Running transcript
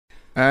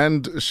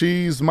And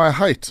she's my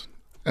height,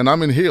 and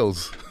I'm in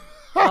heels.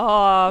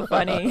 Oh,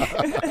 funny.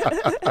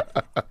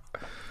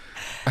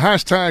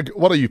 Hashtag,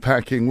 what are you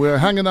packing? We're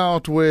hanging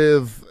out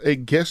with a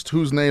guest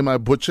whose name I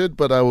butchered,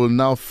 but I will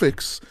now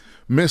fix.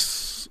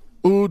 Miss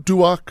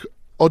Uduak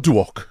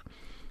Odouk.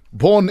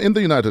 Born in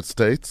the United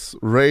States,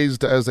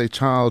 raised as a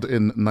child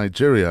in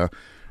Nigeria,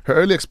 her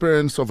early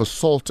experience of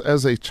assault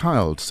as a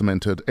child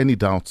cemented any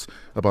doubts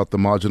about the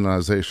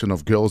marginalization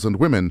of girls and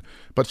women,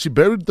 but she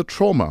buried the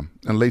trauma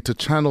and later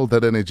channeled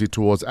that energy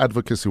towards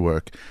advocacy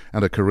work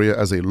and a career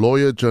as a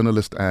lawyer,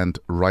 journalist, and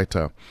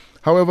writer.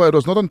 However, it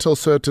was not until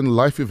certain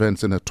life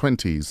events in her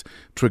 20s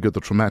triggered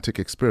the traumatic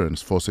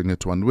experience, forcing her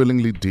to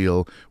unwillingly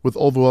deal with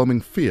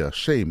overwhelming fear,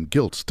 shame,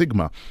 guilt,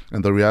 stigma,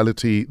 and the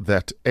reality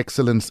that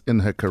excellence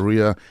in her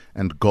career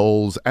and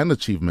goals and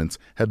achievements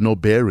had no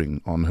bearing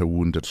on her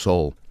wounded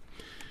soul.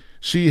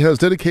 She has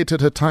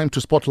dedicated her time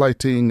to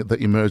spotlighting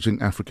the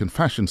emerging African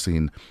fashion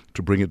scene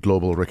to bring it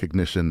global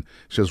recognition.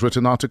 She has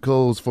written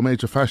articles for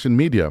major fashion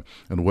media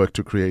and worked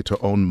to create her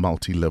own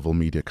multi-level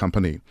media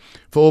company.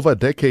 For over a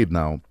decade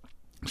now,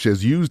 she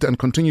has used and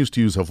continues to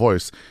use her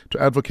voice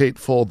to advocate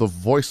for the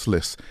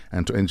voiceless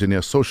and to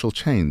engineer social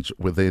change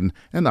within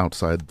and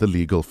outside the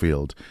legal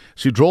field.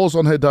 She draws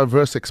on her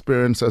diverse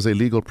experience as a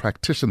legal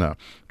practitioner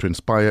to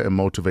inspire and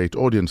motivate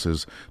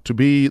audiences to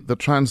be the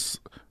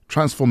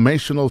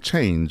transformational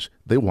change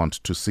they want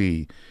to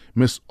see.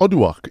 Miss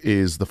Oduak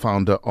is the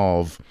founder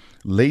of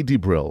Lady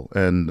Brill,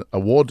 an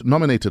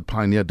award-nominated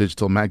pioneer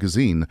digital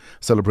magazine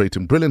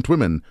celebrating brilliant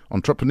women,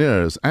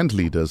 entrepreneurs and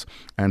leaders,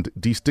 and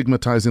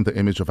destigmatizing the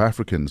image of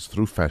Africans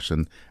through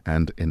fashion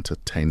and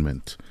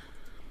entertainment.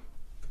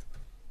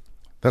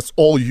 That's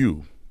all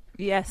you.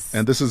 Yes.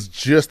 And this is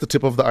just the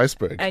tip of the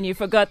iceberg. And you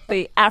forgot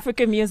the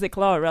African music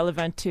law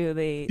relevant to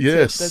to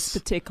this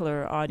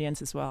particular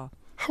audience as well.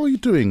 How are you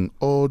doing,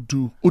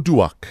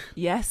 Uduak?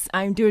 Yes,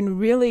 I'm doing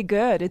really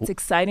good. It's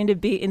exciting to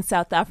be in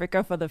South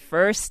Africa for the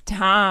first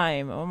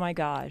time. Oh, my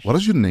gosh. What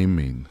does your name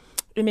mean?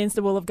 It means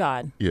the will of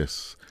God.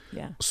 Yes.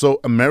 Yeah. So,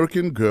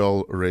 American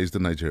girl raised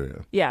in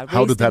Nigeria. Yeah.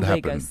 How did that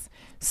happen? Lagos.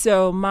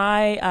 So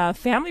my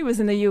family was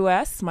in the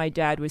U.S. My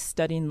dad was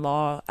studying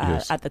law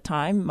at the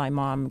time. My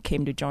mom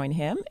came to join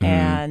him,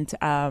 and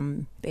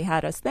they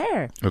had us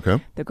there.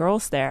 Okay. The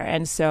girls there,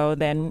 and so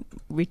then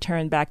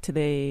returned back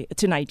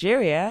to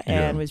Nigeria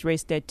and was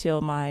raised there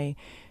till my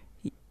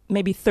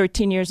maybe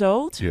 13 years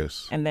old.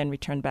 Yes. And then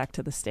returned back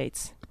to the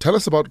States. Tell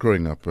us about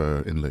growing up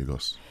in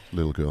Lagos,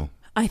 little girl.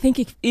 I think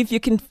if you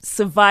can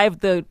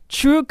survive the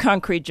true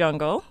concrete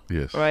jungle,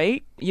 yes,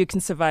 right, you can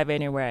survive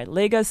anywhere.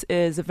 Lagos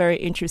is a very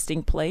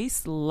interesting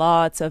place.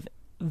 Lots of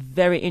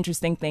very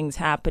interesting things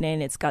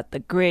happening. It's got the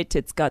grit.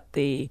 It's got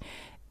the,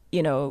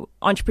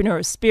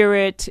 entrepreneurial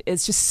spirit.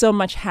 It's just so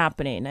much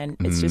happening. And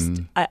it's just,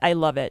 I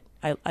love it.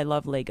 I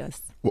love Lagos.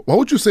 What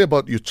would you say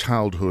about your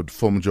childhood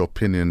formed your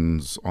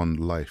opinions on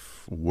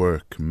life,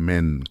 work,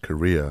 men,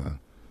 career?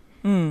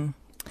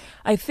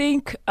 I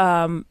think,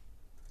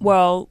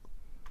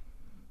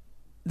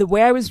 the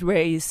way I was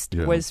raised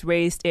in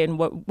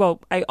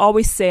I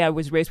always say I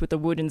was raised with a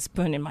wooden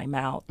spoon in my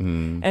mouth.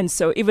 And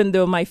so even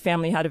though my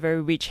family had a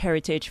very rich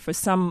heritage, for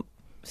some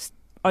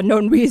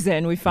unknown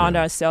reason, we found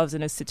ourselves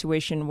in a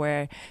situation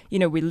where,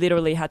 we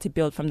literally had to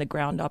build from the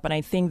ground up. And I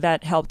think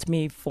that helped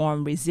me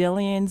form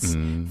resilience,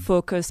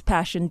 focus,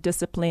 passion,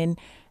 discipline.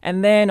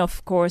 And then,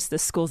 of course, the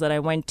schools that I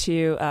went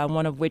to,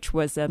 one of which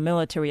was a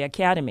military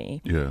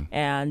academy. Yeah.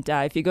 And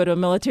if you go to a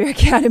military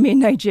academy in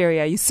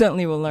Nigeria, you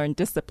certainly will learn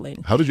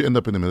discipline. How did you end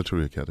up in a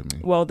military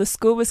academy? Well, the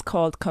school was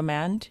called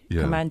Command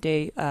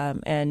Day.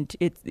 And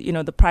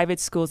the private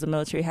schools, the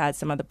military had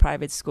some other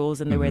private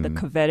schools, and they were the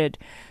coveted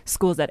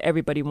schools that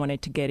everybody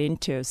wanted to get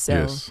into.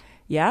 So,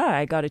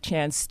 I got a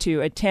chance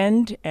to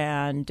attend.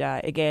 And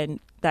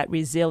again, that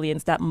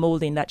resilience, that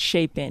molding, that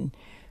shaping,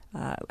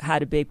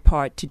 had a big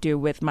part to do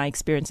with my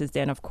experiences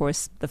then, of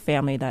course, the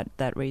family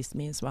that raised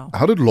me as well.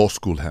 How did law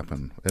school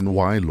happen, and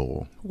why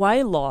law?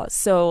 Why law?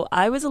 So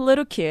I was a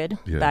little kid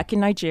back in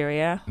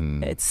Nigeria.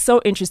 It's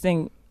so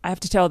interesting. I have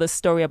to tell this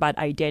story about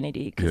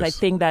identity because I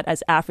think that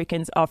as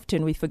Africans,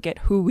 often we forget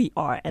who we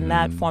are, and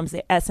that forms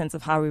the essence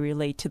of how we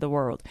relate to the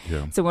world.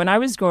 Yeah. So when I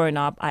was growing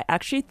up, I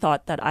actually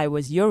thought that I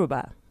was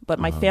Yoruba. But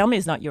my family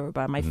is not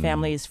Yoruba. My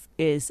family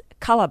is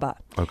Calabar.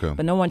 Okay.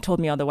 But no one told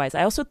me otherwise.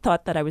 I also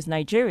thought that I was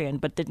Nigerian,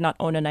 but did not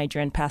own a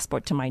Nigerian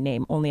passport to my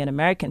name, only an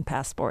American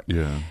passport.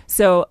 Yeah.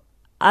 So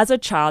as a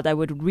child, I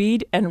would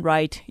read and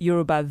write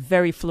Yoruba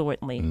very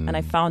fluently. And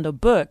I found a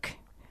book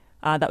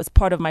that was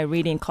part of my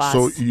reading class.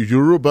 So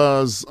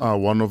Yorubas are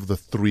one of the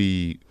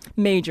three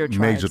major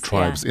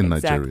tribes in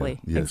Nigeria.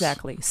 Yes.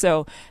 Exactly.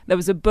 So there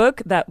was a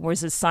book that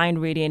was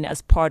assigned reading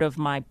as part of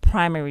my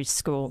primary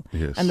school.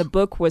 Yes. And the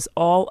book was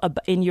all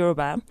in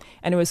Yoruba,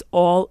 and it was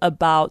all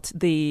about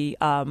the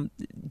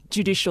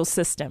judicial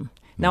system.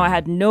 Now, I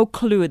had no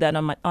clue that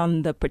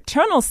on the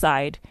paternal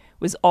side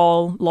was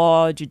all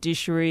law,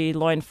 judiciary,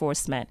 law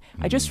enforcement.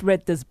 I just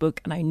read this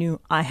book, and I knew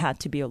I had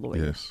to be a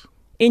lawyer. Yes.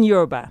 In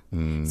Yoruba.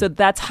 So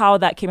that's how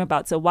that came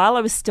about. So while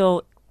I was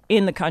still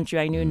in the country.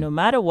 I knew no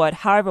matter what,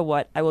 however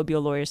what, I will be a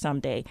lawyer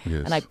someday.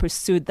 Yes. And I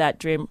pursued that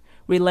dream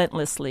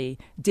relentlessly,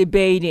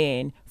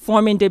 debating,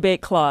 forming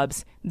debate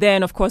clubs.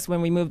 Then, of course,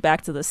 when we moved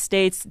back to the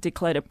States,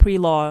 declared a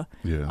pre-law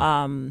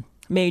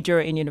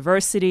major in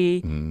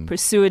university,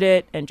 pursued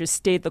it, and just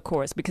stayed the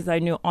course because I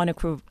knew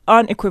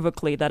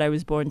unequivocally that I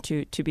was born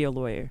to be a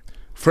lawyer.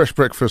 Fresh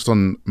Breakfast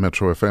on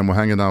Metro FM. We're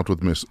hanging out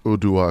with Miss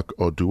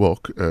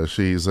Odouk.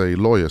 She's a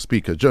lawyer,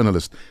 speaker,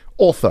 journalist,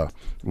 author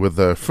with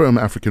firm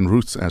African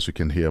roots, as you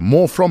can hear.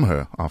 More from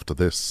her after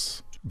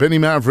this. Benny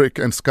Maverick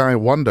and Sky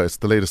Wonder. It's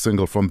the latest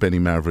single from Benny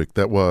Maverick.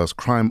 That was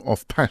Crime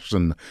of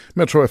Passion.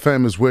 Metro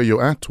FM is where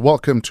you're at.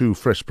 Welcome to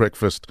Fresh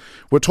Breakfast.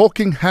 We're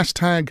talking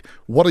hashtag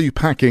what are you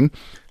packing?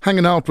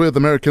 Hanging out with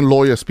American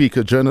lawyer,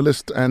 speaker,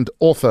 journalist, and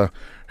author.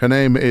 Her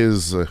name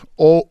is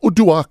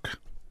Uduak.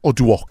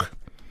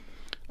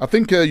 I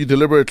think you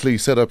deliberately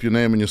set up your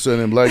name and your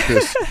surname like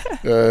this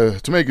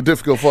to make it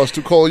difficult for us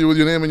to call you with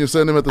your name and your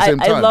surname at the same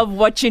time. I love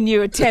watching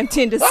you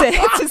attempting to say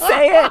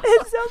it.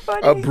 It's so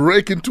funny. I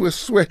break into a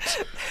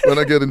sweat when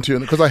I get into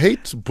it because I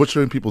hate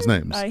butchering people's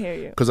names. I hear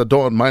you. Because I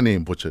don't want my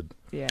name butchered.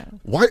 Yeah.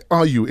 Why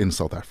are you in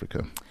South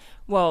Africa?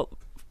 Well,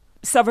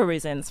 several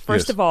reasons.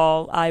 First of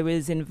all, I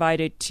was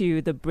invited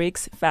to the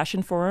BRICS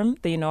Fashion Forum,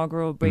 the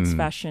inaugural BRICS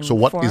Fashion Forum.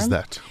 So what is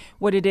that?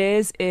 What it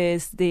is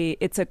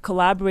it's a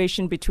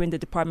collaboration between the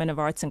Department of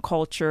Arts and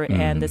Culture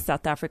and the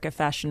South Africa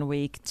Fashion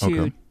Week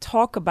to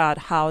talk about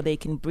how they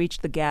can breach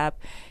the gap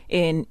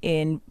in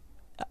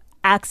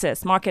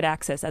market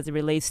access as it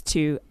relates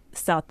to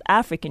South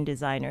African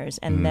designers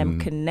and them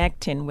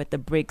connecting with the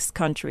BRICS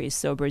countries,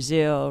 so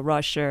Brazil,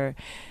 Russia,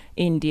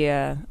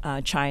 India,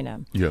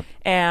 China. Yeah.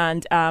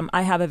 And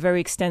I have a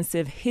very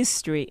extensive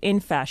history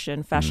in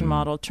fashion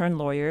model turned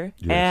lawyer,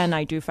 and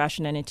I do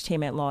fashion and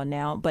entertainment law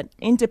now. But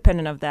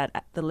independent of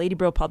that, the Lady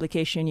Brill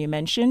publication you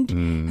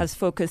mentioned has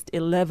focused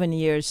 11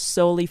 years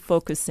solely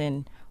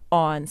focusing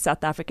on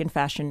South African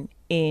fashion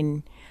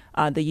in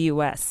the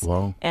U.S.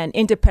 Wow. And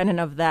independent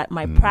of that,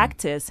 my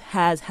practice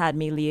has had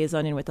me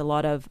liaisoning with a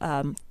lot of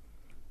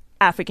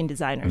African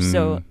designers.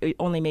 So it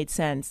only made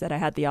sense that I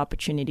had the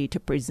opportunity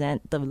to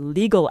present the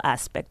legal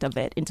aspect of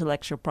it,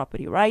 intellectual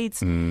property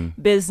rights,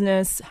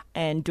 business,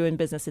 and doing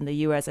business in the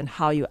U.S. and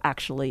how you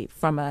actually,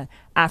 from an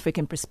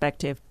African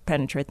perspective,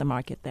 penetrate the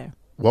market there.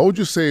 What would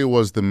you say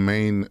was the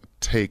main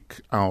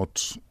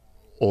takeout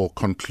or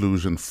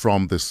conclusion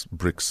from this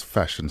BRICS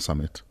Fashion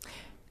Summit?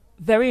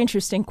 Very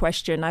interesting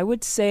question. I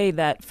would say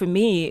that for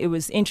me, it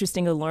was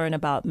interesting to learn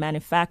about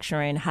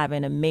manufacturing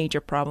having a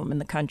major problem in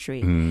the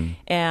country.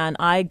 And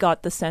I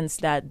got the sense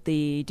that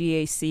the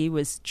DAC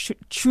was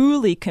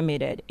truly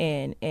committed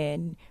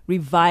in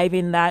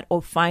reviving that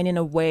or finding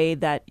a way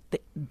that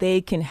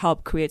they can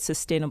help create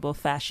sustainable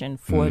fashion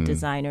for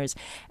designers.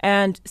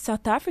 And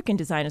South African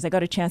designers, I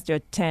got a chance to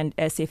attend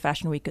SA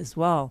Fashion Week as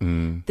well.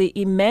 The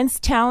immense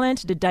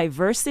talent, the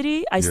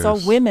diversity. I saw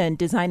women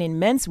designing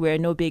menswear,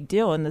 no big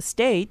deal in the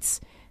States.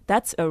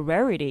 That's a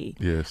rarity.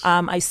 Yes.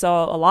 I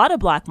saw a lot of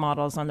black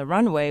models on the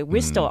runway.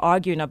 We're still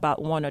arguing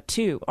about one or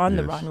two on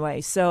the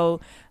runway.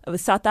 So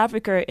with South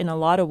Africa, in a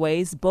lot of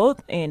ways,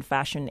 both in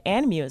fashion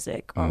and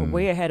music, are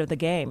way ahead of the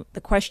game.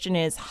 The question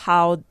is,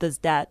 how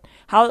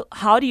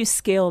do you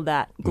scale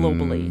that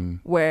globally,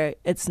 where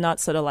it's not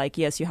sort of like,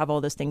 yes, you have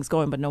all these things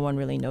going, but no one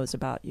really knows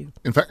about you.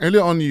 In fact,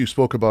 earlier on, you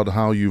spoke about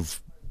how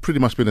you've pretty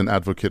much been an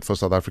advocate for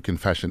South African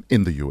fashion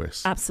in the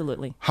U.S.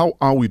 Absolutely. How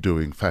are we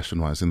doing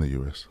fashion-wise in the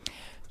U.S.?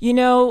 You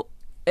know,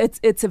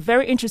 it's a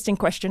very interesting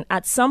question.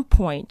 At some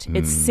point,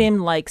 it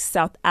seemed like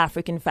South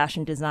African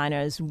fashion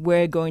designers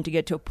were going to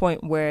get to a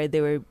point where they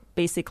were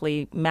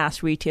basically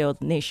mass retailed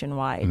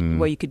nationwide,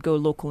 where you could go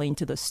locally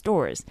into the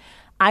stores.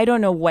 I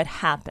don't know what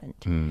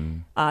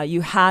happened.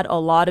 You had a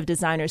lot of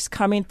designers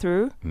coming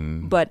through,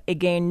 but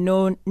again,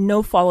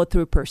 no follow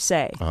through per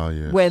se.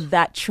 Where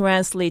that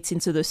translates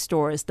into the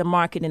stores, the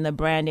marketing, the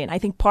branding. I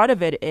think part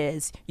of it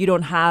is you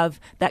don't have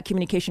that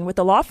communication with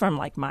a law firm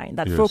like mine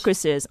that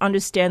focuses,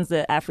 understands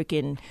the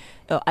African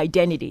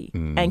identity,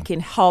 and can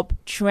help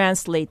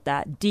translate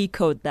that,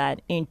 decode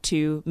that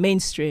into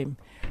mainstream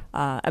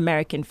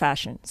American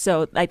fashion.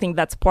 So I think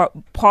that's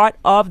part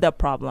of the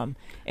problem,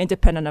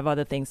 independent of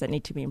other things that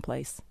need to be in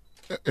place.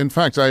 In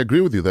fact, I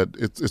agree with you that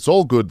it's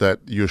all good that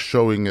you're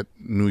showing at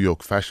New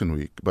York Fashion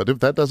Week, but if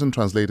that doesn't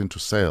translate into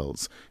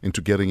sales,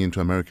 into getting into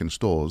American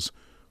stores,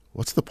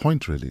 what's the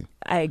point really?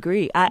 I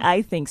agree.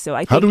 I think so.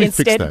 How do we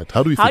fix that?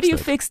 How do you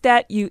fix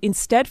that? You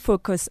instead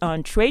focus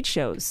on trade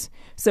shows.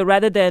 So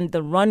rather than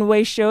the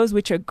runway shows,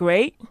 which are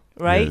great,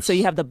 right? Yes. So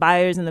you have the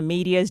buyers and the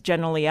medias.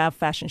 Generally, our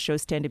fashion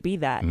shows tend to be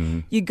that.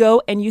 You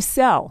go and you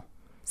sell.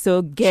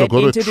 So go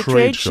into the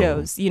trade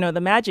shows. You know,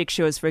 the magic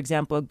shows, for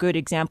example, a good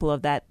example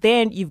of that.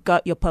 Then you've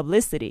got your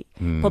publicity.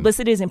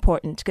 Publicity is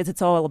important because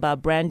it's all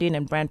about branding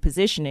and brand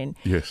positioning.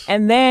 Yes.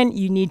 And then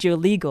you need your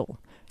legal.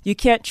 You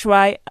can't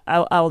try,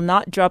 I'll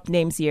not drop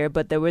names here,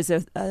 but there was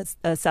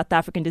a South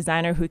African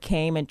designer who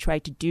came and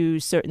tried to do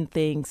certain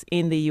things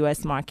in the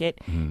U.S. market,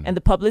 and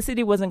the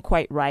publicity wasn't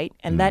quite right,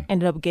 and that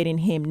ended up getting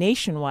him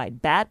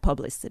nationwide bad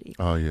publicity.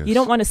 Oh, yes. You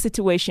don't want a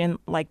situation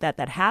like that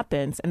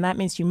happens, and that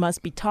means you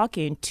must be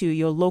talking to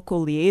your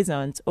local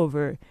liaisons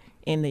over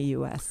in the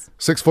U.S.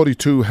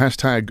 642,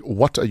 hashtag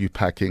what are you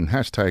packing,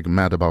 hashtag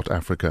mad about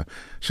Africa.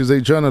 She's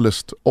a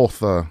journalist,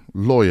 author,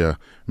 lawyer,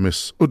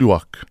 Miss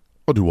Uduak.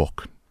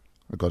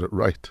 I got it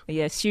right.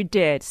 Yes, you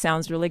did.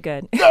 Sounds really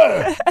good.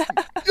 Yeah!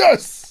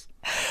 Yes!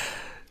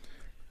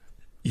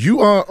 You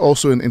are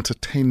also an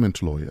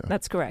entertainment lawyer.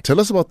 That's correct. Tell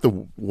us about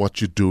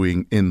what you're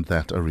doing in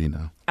that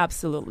arena.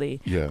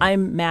 Absolutely. Yeah.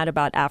 I'm mad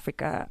about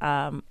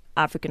Africa.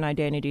 African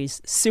identity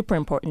is super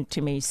important to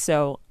me.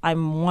 So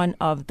I'm one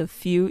of the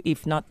few,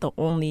 if not the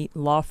only,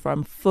 law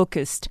firm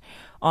focused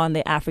on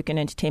the African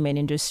entertainment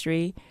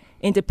industry.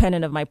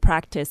 Independent of my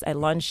practice, I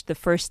launched the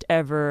first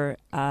ever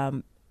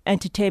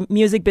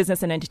music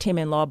business and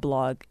entertainment law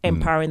blog,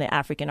 empowering the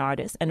African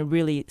artist, and it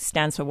really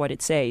stands for what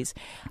it says.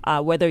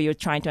 Whether you're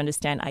trying to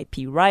understand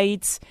IP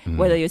rights,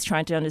 whether you're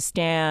trying to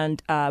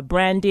understand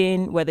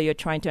branding, whether you're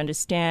trying to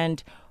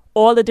understand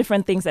all the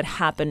different things that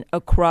happen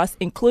across,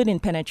 including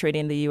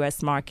penetrating the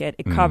U.S. market.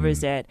 It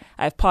covers it.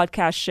 I have a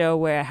podcast show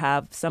where I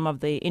have some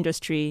of the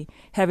industry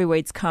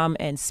heavyweights come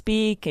and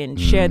speak and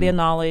share their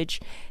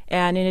knowledge.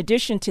 And in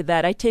addition to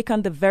that, I take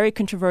on the very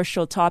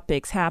controversial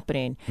topics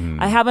happening.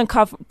 I haven't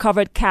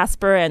covered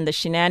Casper and the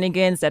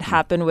shenanigans that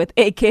happen with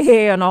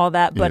AKA and all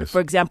that. But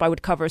for example, I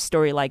would cover a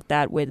story like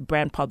that with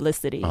brand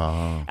publicity.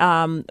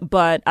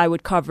 But I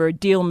would cover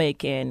deal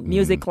making,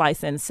 music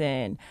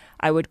licensing.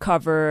 I would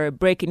cover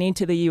breaking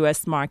into the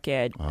U.S.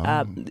 market.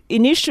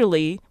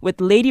 Initially,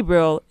 with Lady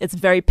Brill, it's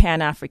very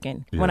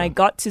Pan-African. Yeah. When I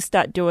got to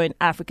start doing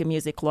African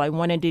music law, I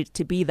wanted it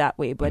to be that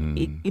way. But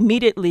it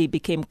immediately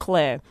became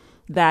clear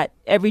that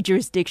every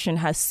jurisdiction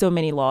has so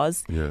many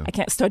laws. Yeah. I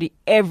can't study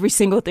every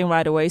single thing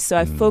right away. So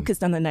I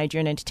focused on the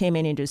Nigerian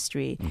entertainment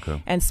industry,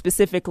 and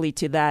specifically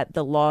to that,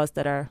 the laws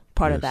that are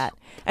part of that.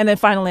 And then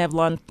finally, I've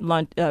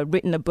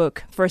written a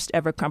book, first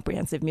ever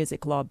comprehensive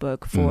music law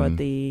book for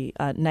the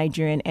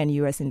Nigerian and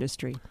U.S.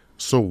 industry.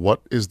 So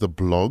what is the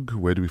blog?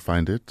 Where do we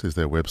find it? Is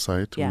there a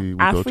website we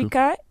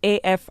Africa,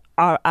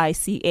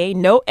 AFRICA,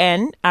 no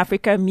N,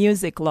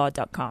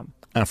 africamusiclaw.com.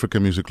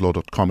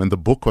 africamusiclaw.com. And the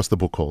book, what's the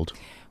book called?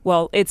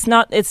 Well, it's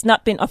not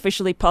been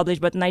officially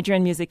published, but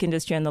Nigerian Music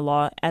Industry and the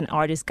Law, an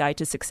Artist's Guide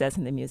to Success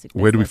in the Music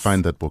Business. Where do we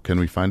find that book?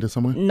 Can we find it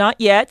somewhere? Not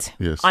yet.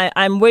 Yes.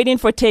 I'm waiting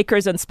for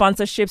takers and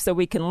sponsorships so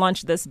we can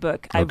launch this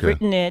book. I've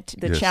written it.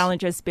 The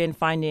challenge has been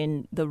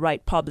finding the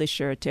right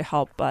publisher to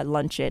help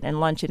launch it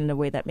in a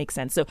way that makes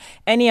sense. So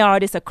any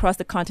artist across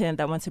the continent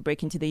that wants to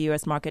break into the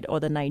U.S. market or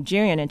the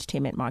Nigerian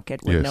entertainment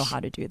market will know how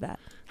to do that.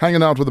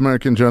 Hanging out with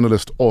American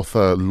journalist,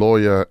 author,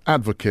 lawyer,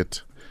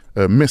 advocate,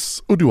 Miss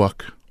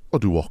Uduak.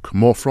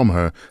 More from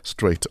her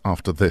straight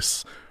after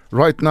this.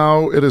 Right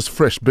now, it is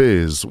Fresh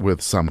Biz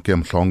with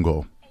Samke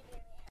Mhlongo.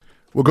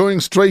 We're going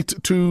straight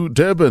to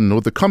Durban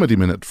with the Comedy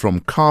Minute from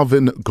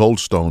Carvin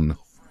Goldstone.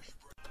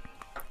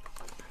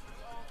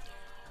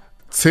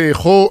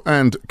 Tseho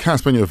and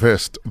Casper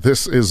Nyovest,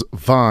 this is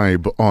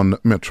Vibe on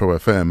Metro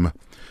FM.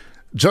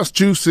 Just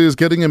Juice is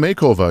getting a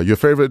makeover. Your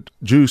favorite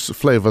juice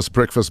flavors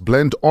breakfast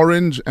blend,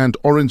 orange and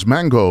orange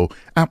mango,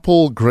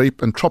 apple,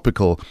 grape and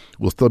tropical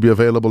will still be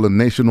available in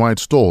nationwide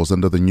stores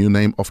under the new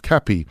name of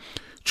Cappy.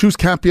 Choose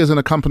Cappy as an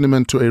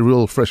accompaniment to a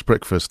real fresh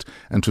breakfast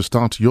and to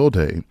start your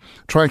day.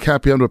 Try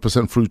Cappy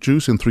 100% fruit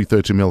juice in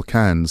 330ml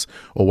cans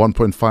or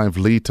 1.5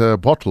 litre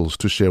bottles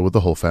to share with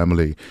the whole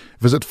family.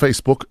 Visit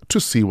Facebook to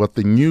see what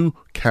the new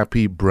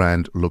Cappy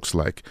brand looks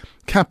like.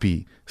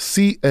 Cappy,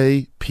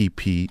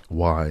 CAPPY.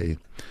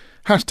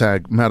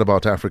 Hashtag mad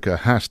about Africa.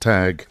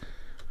 Hashtag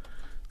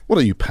what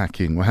are you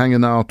packing? We're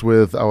hanging out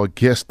with our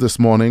guest this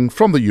morning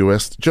from the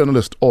US,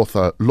 journalist,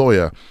 author,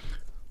 lawyer,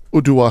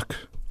 Uduak.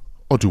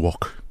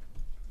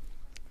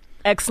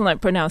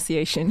 Excellent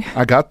pronunciation.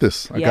 I got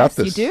this. I got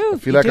this. You do. I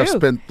feel I've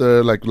spent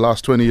the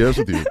last 20 years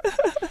with you.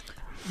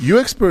 You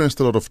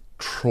experienced a lot of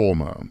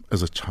trauma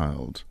as a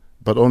child,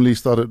 but only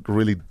started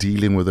really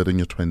dealing with it in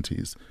your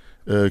 20s.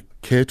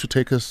 Care to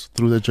take us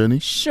through that journey?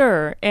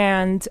 Sure.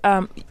 And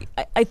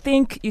I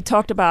think you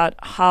talked about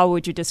how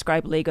would you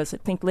describe Lagos. I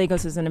think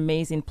Lagos is an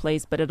amazing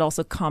place, but it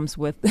also comes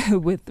with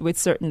with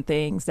certain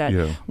things that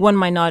one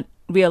might not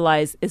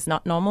realize is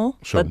not normal.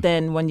 Sure. But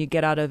then when you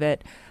get out of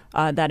it,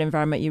 that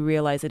environment, you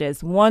realize it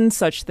is. One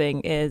such thing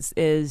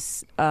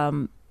is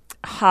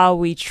how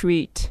we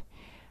treat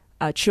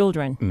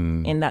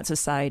children in that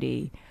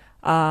society.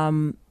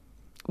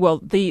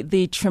 Well,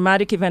 the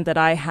traumatic event that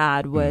I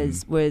had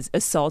was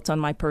assault on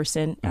my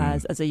person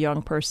as a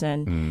young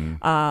person.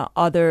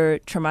 Other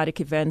traumatic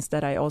events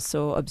that I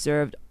also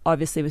observed,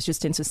 obviously, was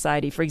just in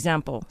society. For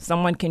example,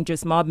 someone can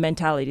just mob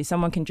mentality.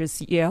 Someone can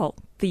just yell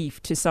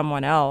thief to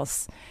someone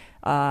else.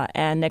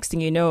 And next thing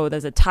you know,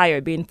 there's a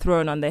tire being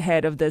thrown on the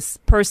head of this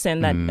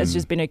person that has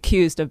just been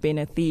accused of being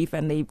a thief,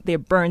 and they're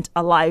burnt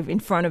alive in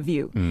front of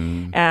you.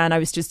 And I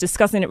was just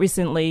discussing it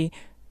recently.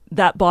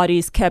 That body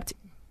is kept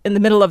in the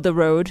middle of the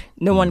road.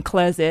 No one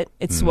clears it.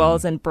 It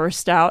swells and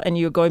bursts out, and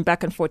you're going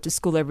back and forth to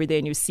school every day,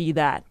 and you see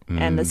that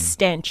and the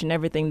stench and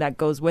everything that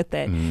goes with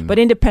it. But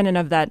independent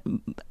of that,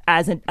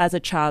 as a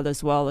child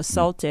as well,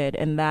 assaulted,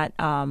 and that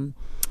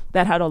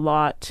had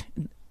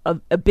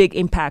a big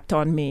impact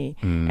on me.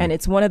 And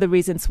it's one of the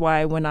reasons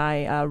why when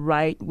I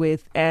write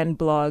with and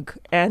blog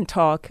and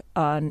talk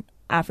on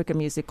African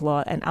music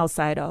law and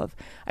outside of,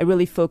 I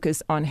really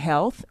focus on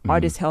health,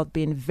 artist health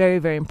being very,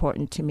 very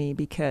important to me,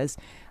 because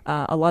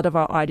a lot of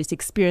our artists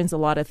experience a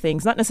lot of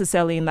things, not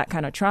necessarily in that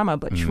kind of trauma,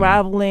 but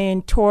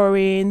traveling,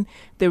 touring,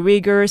 the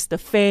rigors, the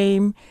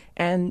fame,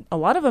 and a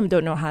lot of them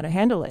don't know how to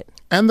handle it.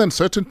 And then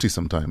certainty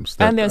sometimes.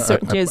 And then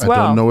certainty as well.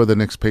 I don't know where the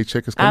next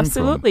paycheck is coming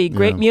Absolutely. from.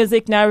 Great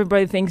music. Now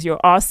everybody thinks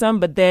you're awesome,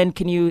 but then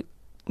can you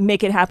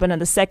make it happen on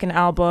the second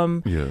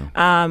album?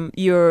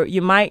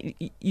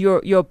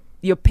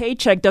 Your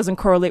paycheck doesn't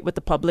correlate with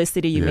the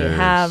publicity you may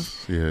have,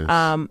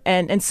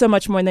 and so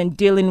much more, and then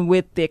dealing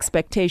with the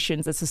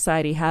expectations that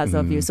society has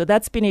of you. So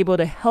that's been able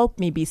to help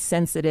me be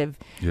sensitive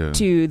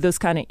to those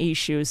kind of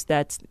issues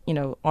that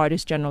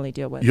artists generally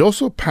deal with. You're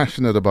also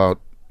passionate about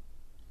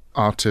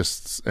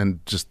artists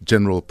and just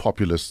general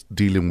populace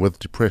dealing with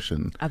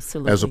depression,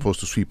 absolutely, as opposed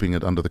to sweeping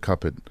it under the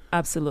carpet.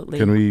 Absolutely.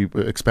 Can we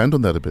expand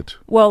on that a bit?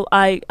 Well,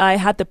 I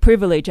had the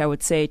privilege, I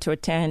would say, to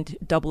attend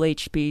Double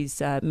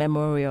HB's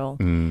memorial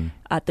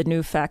at the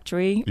new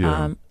factory.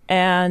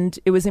 And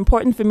it was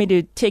important for me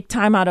to take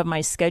time out of my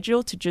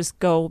schedule to just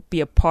go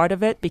be a part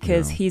of it,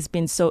 because he's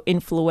been so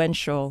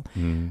influential,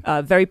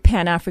 very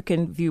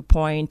Pan-African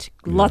viewpoint,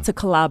 lots of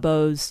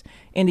collabos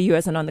in the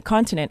U.S. and on the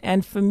continent.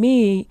 And for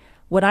me,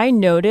 what I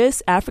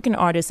notice, African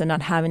artists are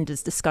not having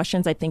these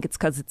discussions. I think it's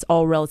because it's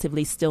all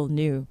relatively still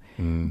new.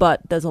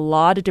 But there's a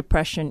lot of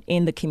depression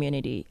in the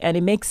community. And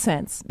it makes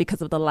sense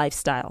because of the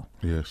lifestyle.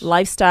 Yes.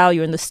 Lifestyle,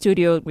 you're in the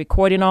studio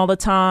recording all the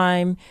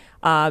time.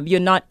 You're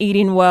not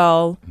eating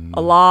well.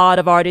 A lot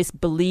of artists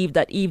believe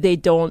that if they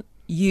don't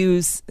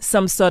use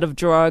some sort of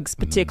drugs,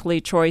 particularly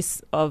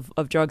choice of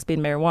drugs being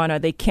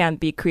marijuana, they can't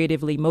be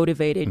creatively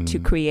motivated to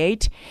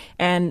create.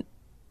 And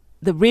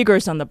the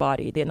rigors on the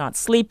body, they're not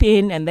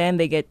sleeping, and then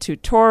they get to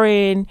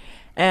touring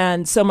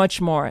and so much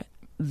more.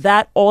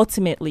 That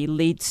ultimately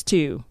leads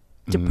to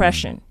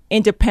depression,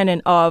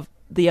 independent of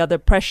the other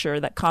pressure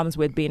that comes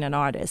with being an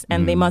artist,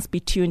 and they must be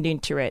tuned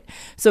into it.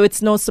 So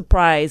it's no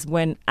surprise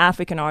when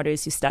African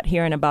artists, you start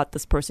hearing about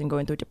this person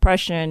going through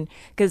depression,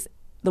 because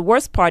the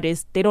worst part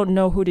is they don't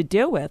know who to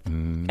deal with,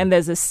 and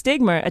there's a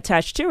stigma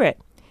attached to it.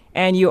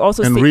 And you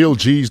also see real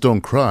G's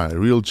don't cry.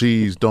 Real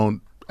G's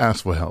don't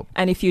ask for help.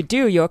 And if you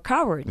do, you're a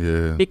coward.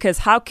 Yeah. Because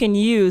how can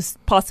you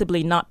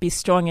possibly not be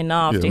strong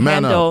enough to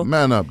handle...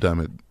 Man up,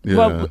 damn it. Yeah.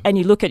 Well, and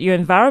you look at your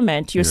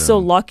environment, you're so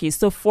lucky,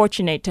 so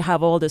fortunate to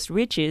have all this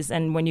riches.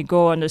 And when you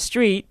go on the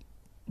street,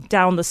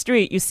 down the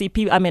street, you see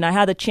people... I mean, I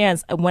had a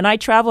chance. When I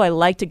travel, I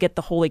like to get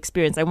the whole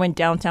experience. I went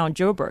downtown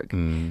Joburg.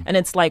 And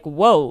it's like,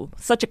 whoa,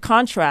 such a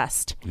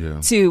contrast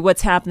to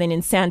what's happening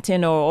in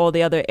Sandton or all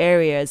the other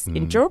areas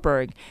in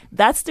Joburg.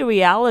 That's the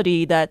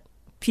reality that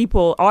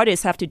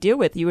artists have to deal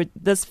with. You were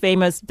this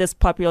famous, this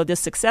popular, this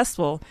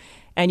successful,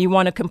 and you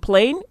want to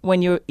complain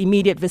when your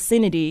immediate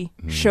vicinity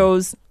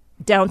shows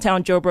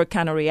downtown Joburg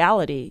kind of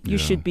reality. You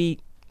should be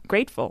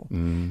grateful.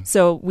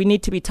 So we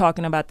need to be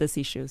talking about these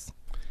issues.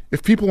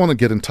 If people want to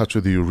get in touch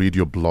with you, read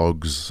your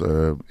blogs,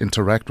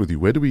 interact with you,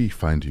 where do we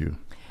find you?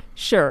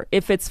 Sure.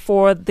 If it's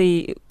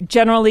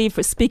generally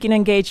for speaking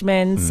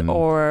engagements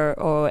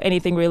or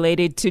anything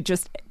related to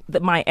just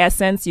my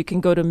essence, you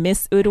can go to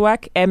Miss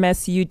Uduak,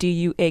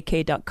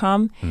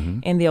 MSUDUAK.com.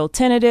 In the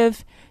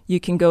alternative, you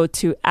can go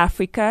to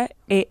Africa,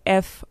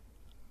 AFRICA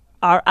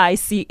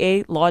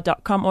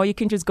law.com, or you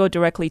can just go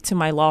directly to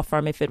my law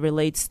firm if it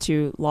relates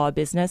to law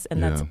business,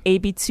 and that's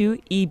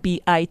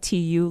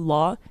AB2EBITU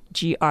law,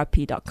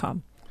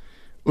 GRP.com.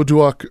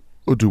 Oduak,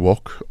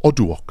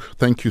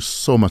 thank you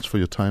so much for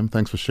your time.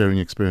 Thanks for sharing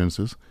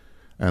experiences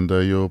and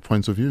your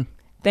points of view.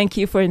 Thank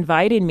you for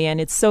inviting me, and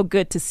it's so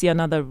good to see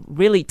another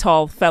really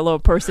tall fellow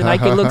person. I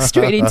can look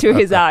straight into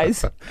his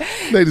eyes.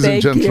 Ladies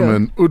and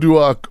gentlemen,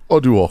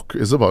 Uduak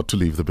is about to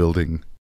leave the building.